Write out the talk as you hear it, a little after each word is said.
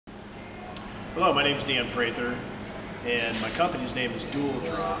Hello, my name is Dan Prather, and my company's name is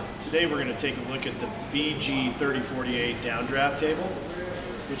DualDraw. Today we're going to take a look at the BG3048 Downdraft Table,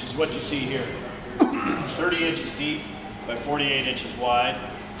 which is what you see here. 30 inches deep by 48 inches wide.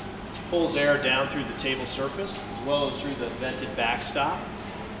 Pulls air down through the table surface as well as through the vented backstop.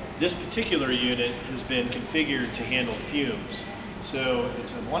 This particular unit has been configured to handle fumes. So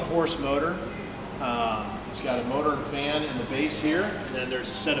it's a 1-horse motor. It's got a motor and fan in the base here, and then there's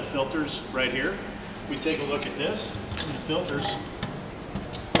a set of filters right here. If we take a look at this, the filters,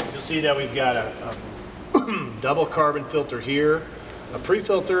 you'll see that we've got a double carbon filter here, a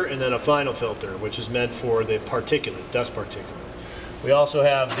pre-filter, and then a final filter, which is meant for the particulate, dust particulate. We also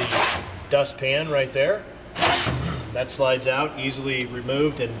have the dust pan right there. That slides out, easily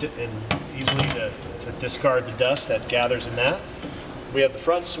removed and easily to discard the dust that gathers in that. We have the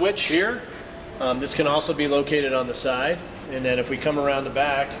front switch here. This can also be located on the side. And then if we come around the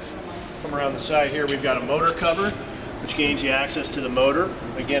back, come around the side here, we've got a motor cover, which gains you access to the motor.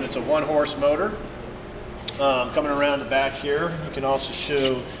 Again, it's a 1-horse motor. Coming around the back here, you can also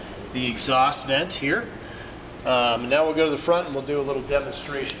show the exhaust vent here. And now we'll go to the front and we'll do a little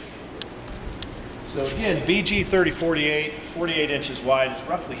demonstration. So again, BG3048, 48 inches wide, is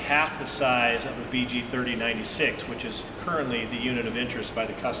roughly half the size of a BG3096, which is currently the unit of interest by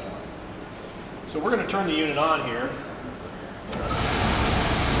the customer. So we're going to turn the unit on here.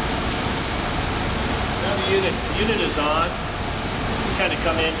 Now the unit is on. You kind of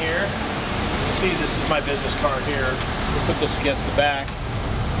come in here. You see, this is my business card here. We'll put this against the back.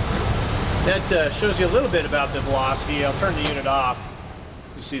 That shows you a little bit about the velocity. I'll turn the unit off.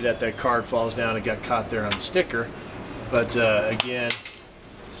 You see that card falls down and got caught there on the sticker. But again,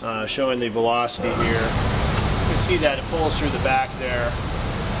 showing the velocity here. You can see that it pulls through the back there.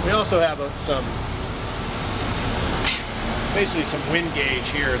 We also have basically some wind gauge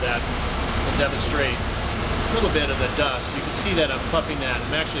here that will demonstrate a little bit of the dust. You can see that I'm pumping that.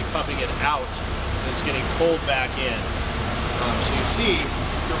 I'm actually pumping it out, and it's getting pulled back in. So you see,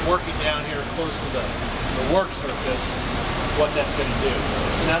 you're working down here close to the work surface, what that's going to do.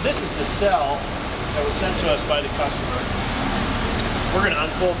 So now this is the cell that was sent to us by the customer. We're going to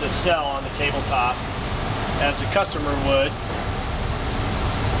unfold this cell on the tabletop as the customer would.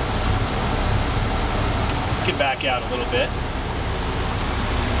 Can back out a little bit.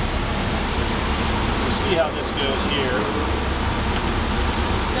 You see how this goes here.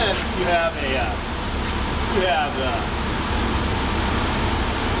 And you have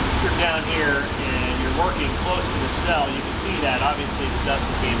you're down here and you're working close to the cell. You can see that obviously the dust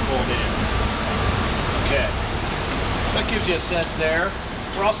is being pulled in. Okay, so that gives you a sense there.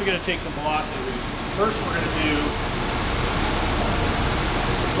 We're also going to take some velocity readings. First, we're going to do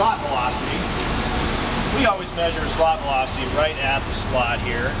the slot velocity. We always measure slot velocity right at the slot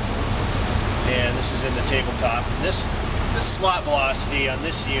here, and this is in the tabletop. And this slot velocity on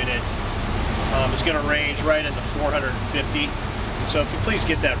this unit is going to range right in the 450. So if you please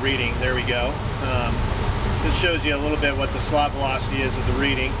get that reading, there we go. This shows you a little bit what the slot velocity is of the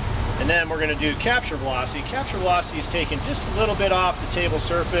reading. And then we're going to do capture velocity. Capture velocity is taken just a little bit off the table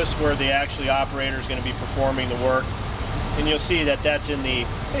surface where the operator is going to be performing the work. And you'll see that that's in the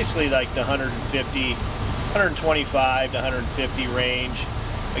basically like the 125 to 150 range.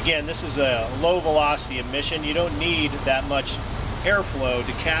 Again, this is a low velocity emission. You don't need that much airflow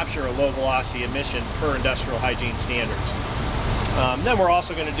to capture a low velocity emission per industrial hygiene standards. Then we're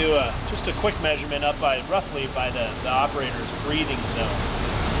also going to do just a quick measurement up by roughly by the operator's breathing zone.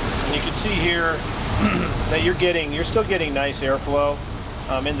 And you can see here that you're still getting nice airflow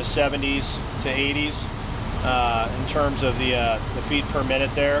in the 70s to 80s. In terms of the feet per minute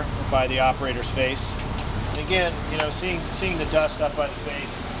there by the operator's face. And again, you know, seeing the dust up by the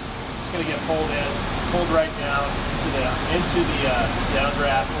face, it's going to get pulled right down into the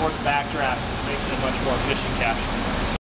downdraft or the backdraft, which makes it a much more efficient capture.